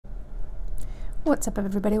What's up,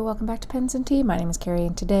 everybody? Welcome back to Pens and Tea. My name is Carrie,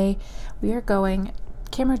 and today we are going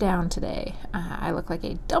camera down today. I look like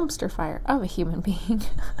a dumpster fire of a human being.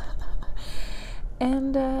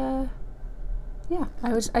 And yeah, I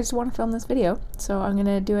just want to film this video, so I'm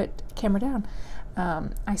gonna do it camera down.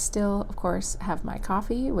 I still, of course, have my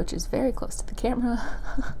coffee, which is very close to the camera.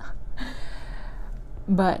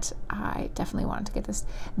 But I definitely wanted to get this.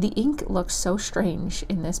 The ink looks so strange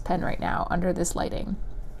in this pen right now under this lighting.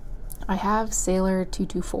 I have Sailor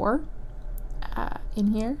 224 in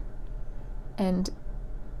here, and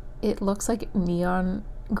it looks like neon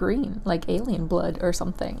green, like alien blood or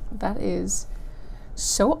something. That is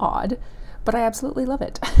so odd, but I absolutely love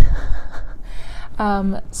it.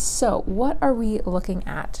 So what are we looking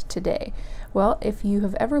at today? Well, if you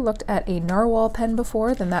have ever looked at a Narwhal pen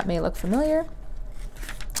before, then that may look familiar.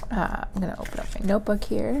 I'm gonna open up my notebook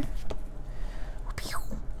here.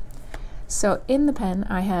 So in the pen,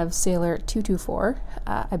 I have Sailor 224.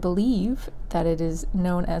 I believe that it is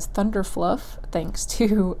known as Thunder Fluff, thanks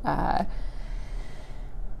to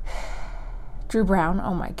Drew Brown,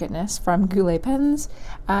 oh my goodness, from Goulet Pens.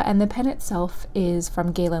 And the pen itself is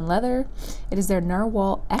from Galen Leather. It is their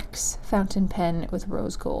Narwhal X fountain pen with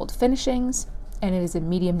rose gold finishings, and it is a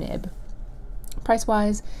medium nib.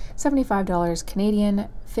 Price-wise, $75 Canadian,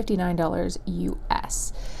 $59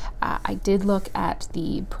 US. I did look at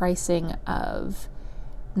the pricing of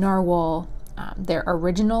Narwhal, their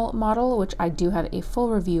original model, which I do have a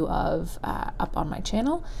full review of up on my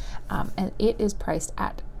channel, and it is priced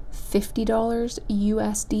at $50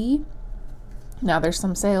 USD. Now there's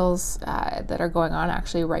some sales that are going on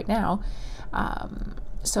actually right now,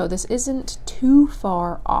 so this isn't too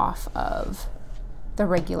far off of the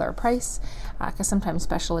regular price, because sometimes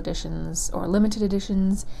special editions or limited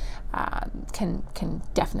editions can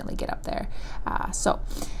definitely get up there.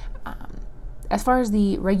 As far as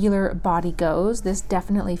the regular body goes, this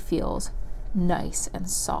definitely feels nice and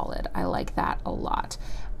solid. I like that a lot.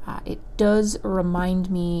 It does remind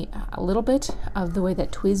me a little bit of the way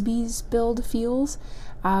that TWSBI's build feels,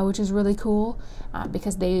 which is really cool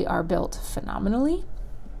because they are built phenomenally.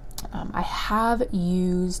 I have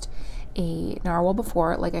used a Narwhal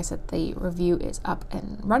before. Like I said, the review is up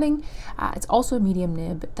and running. It's also a medium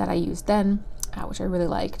nib that I used then, which I really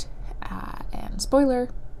liked. And spoiler,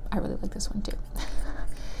 I really like this one too.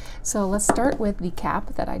 So let's start with the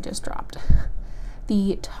cap that I just dropped.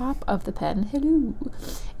 The top of the pen, hello,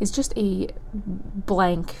 is just a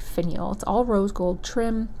blank finial. It's all rose gold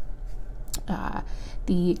trim.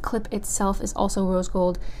 The clip itself is also rose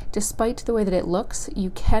gold. Despite the way that it looks, you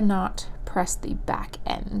cannot press the back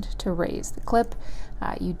end to raise the clip.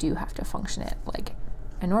 You do have to function it like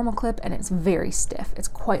a normal clip, and it's very stiff. It's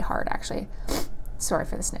quite hard, actually. Sorry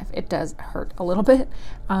for the sniff. It does hurt a little bit.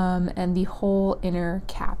 And the whole inner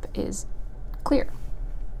cap is clear,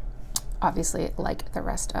 obviously, like the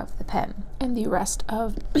rest of the pen. And the rest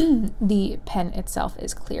of the pen itself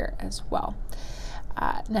is clear as well.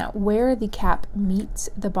 Now, where the cap meets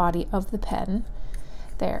the body of the pen,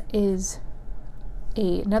 there is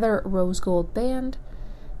another rose gold band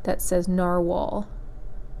that says Narwhal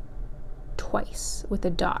twice with a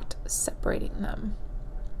dot separating them.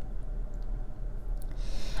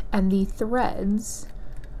 And the threads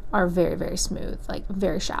are very, very smooth, like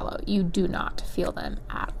very shallow. You do not feel them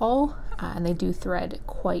at all, and they do thread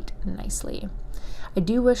quite nicely. I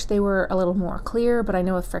do wish they were a little more clear, but I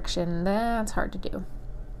know with friction, that's hard to do.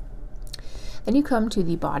 Then you come to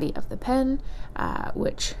the body of the pen,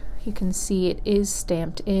 which you can see it is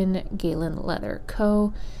stamped in Galen Leather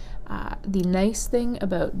Co. The nice thing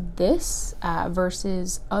about this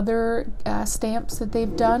versus other stamps that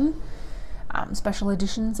they've done, special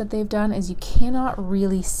editions that they've done, is you cannot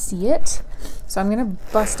really see it. So I'm gonna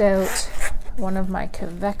bust out one of my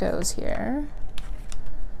Kavecos here.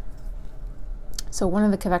 So one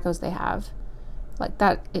of the Kavecos they have, like,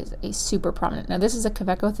 that is a super prominent. Now this is a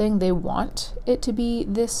Kaveco thing. They want it to be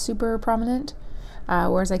this super prominent,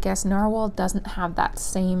 whereas I guess Narwhal doesn't have that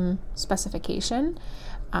same specification,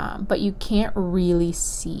 but you can't really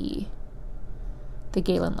see the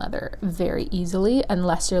Galen Leather very easily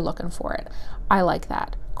unless you're looking for it. I like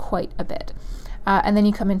that quite a bit. And then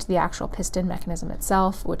you come into the actual piston mechanism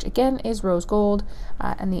itself, which again is rose gold,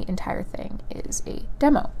 and the entire thing is a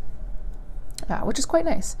demo. Which is quite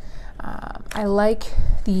nice. I like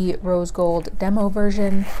the rose gold demo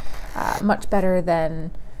version much better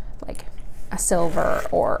than like a silver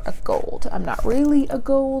or a gold. I'm not really a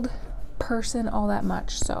gold person all that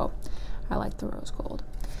much, so I like the rose gold.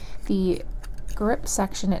 The grip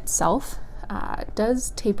section itself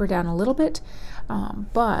does taper down a little bit,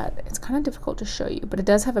 but it's kind of difficult to show you, but it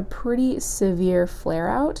does have a pretty severe flare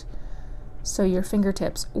out so your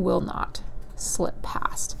fingertips will not slip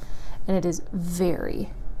past. And it is very,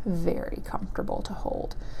 very comfortable to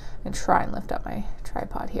hold. And try and lift up my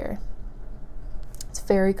tripod here. It's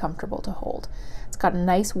very comfortable to hold. It's got a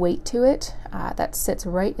nice weight to it that sits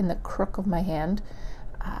right in the crook of my hand,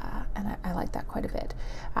 and I like that quite a bit.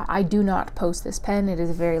 I do not post this pen. It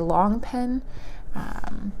is a very long pen.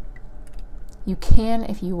 You can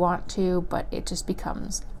if you want to, but it just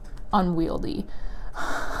becomes unwieldy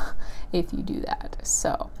if you do that.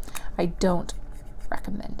 So I don't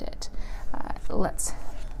recommend it. Let's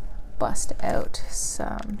bust out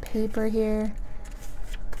some paper here.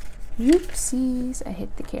 Oopsies, I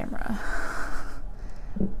hit the camera.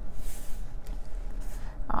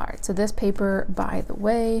 Alright, so this paper, by the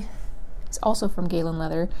way, is also from Galen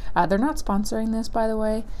Leather. They're not sponsoring this, by the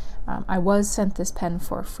way. I was sent this pen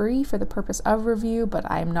for free for the purpose of review, but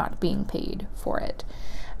I'm not being paid for it.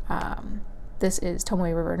 This is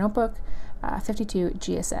Tomoe River Notebook 52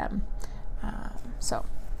 GSM. So,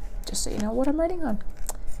 just so you know what I'm writing on.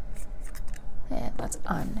 And let's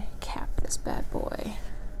uncap this bad boy.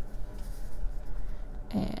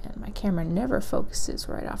 And my camera never focuses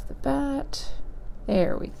right off the bat.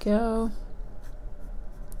 There we go.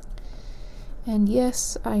 And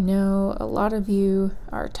yes, I know a lot of you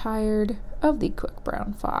are tired of the quick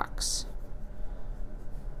brown fox.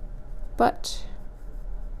 But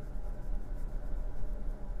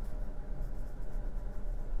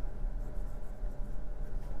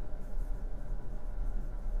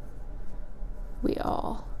we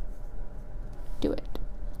all do it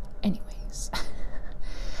anyways.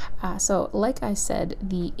 So like I said,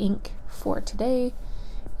 the ink for today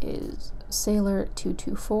is Sailor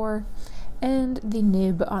 224, and the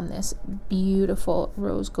nib on this beautiful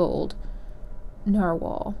rose gold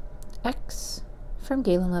Narwhal X from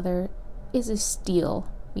Galen Leather is a steel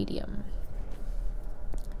medium.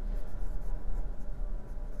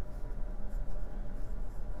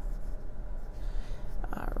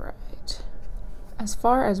 Alright, as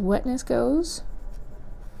far as wetness goes,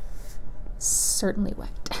 certainly wet.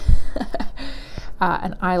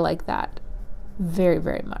 And I like that very,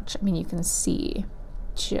 very much. I mean, you can see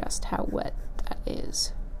just how wet that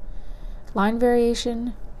is. Line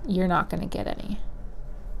variation, you're not going to get any.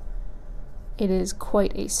 It is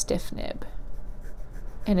quite a stiff nib,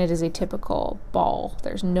 and it is a typical ball.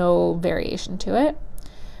 There's no variation to it.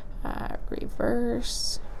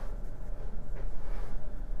 Reverse.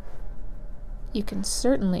 You can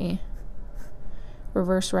certainly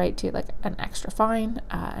reverse right to like an extra fine,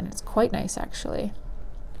 and it's quite nice actually.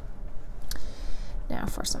 Now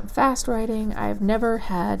for some fast writing, I've never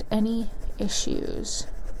had any issues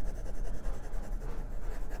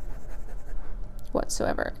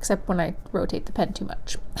whatsoever, except when I rotate the pen too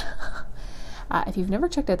much. If you've never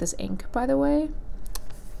checked out this ink, by the way,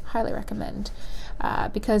 highly recommend.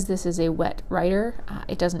 Because this is a wet writer,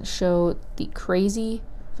 it doesn't show the crazy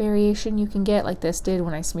variation you can get like this did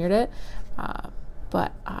when I smeared it,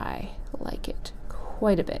 but I like it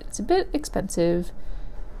quite a bit. It's a bit expensive,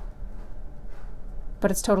 but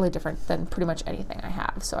it's totally different than pretty much anything I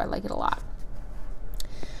have, so I like it a lot.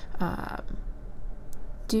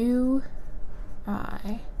 Do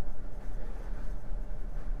I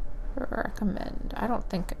recommend? I don't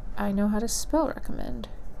think I know how to spell recommend.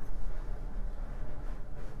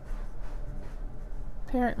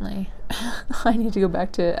 Apparently, I need to go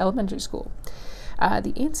back to elementary school.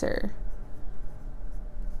 The answer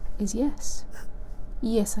is yes.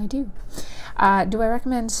 Yes, I do. Do I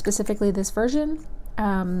recommend specifically this version?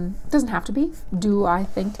 Doesn't have to be. Do I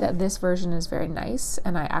think that this version is very nice,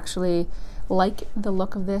 and I actually like the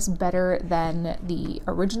look of this better than the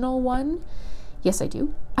original one? Yes, I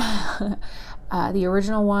do. The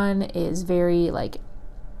original one is very like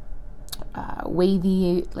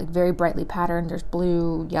wavy, like very brightly patterned. There's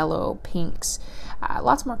blue, yellow, pinks,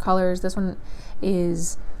 lots more colors. This one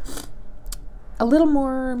is a little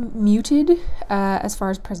more muted as far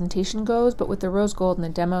as presentation goes, but with the rose gold and the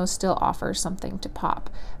demo still offers something to pop.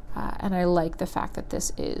 And I like the fact that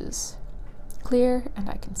this is clear and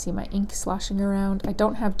I can see my ink sloshing around. I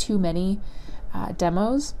don't have too many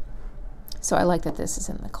demos, so I like that this is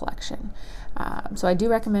in the collection. So I do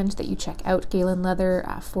recommend that you check out Galen Leather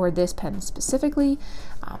for this pen specifically,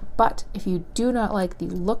 but if you do not like the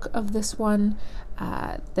look of this one,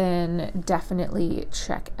 then definitely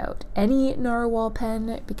check out any Narwhal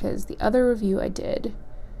pen, because the other review I did,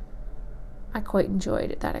 I quite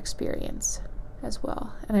enjoyed that experience as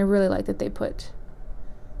well. And I really like that they put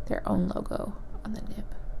their own logo on the nib.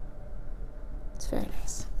 It's very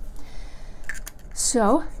nice.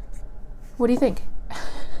 So, what do you think?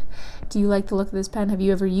 Do you like the look of this pen? Have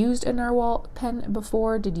you ever used a Narwhal pen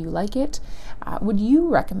before? Did you like it? Would you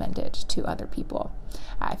recommend it to other people?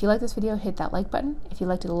 If you like this video, hit that like button. If you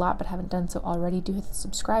liked it a lot but haven't done so already, do hit the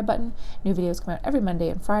subscribe button. New videos come out every Monday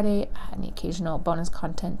and Friday, and the occasional bonus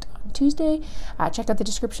content on Tuesday. Check out the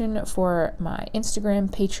description for my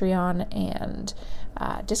Instagram, Patreon, and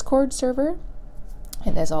Discord server.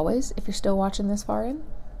 And as always, if you're still watching this far in,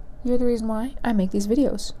 you're the reason why I make these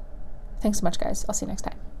videos. Thanks so much, guys. I'll see you next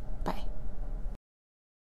time. Bye.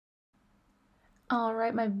 All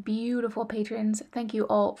right, my beautiful patrons, thank you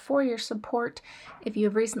all for your support. If you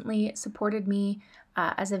have recently supported me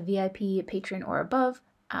as a VIP patron or above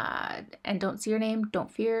and don't see your name,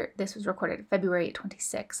 don't fear. This was recorded February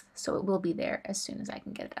 26th, so it will be there as soon as I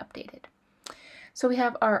can get it updated. So we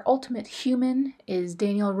have our ultimate human is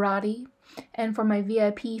Daniel Roddy, and for my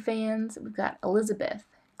VIP fans, we've got Elizabeth,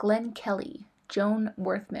 Glenn Kelly, Joan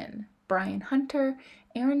Worthman, Brian Hunter,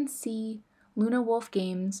 Aaron C., Luna Wolf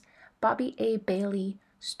Games, Bobby A. Bailey,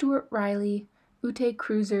 Stuart Riley, Ute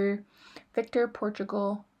Cruiser, Victor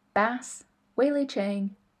Portugal, Bass, Weilei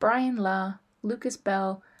Chang, Brian La, Lucas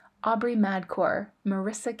Bell, Aubrey Madcore,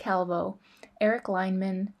 Marissa Calvo, Eric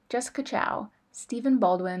Lineman, Jessica Chow, Stephen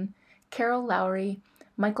Baldwin, Carol Lowry,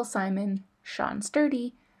 Michael Simon, Sean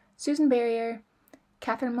Sturdy, Susan Barrier,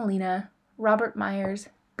 Catherine Molina, Robert Myers,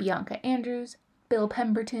 Bianca Andrews, Bill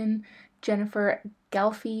Pemberton, Jennifer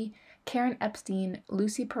Galfie, Karen Epstein,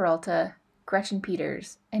 Lucy Peralta, Gretchen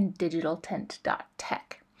Peters, and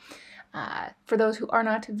digitaltent.tech. For those who are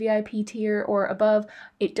not VIP tier or above,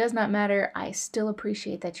 it does not matter. I still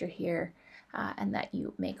appreciate that you're here and that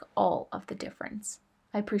you make all of the difference.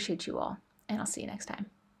 I appreciate you all, and I'll see you next time.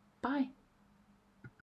 Bye.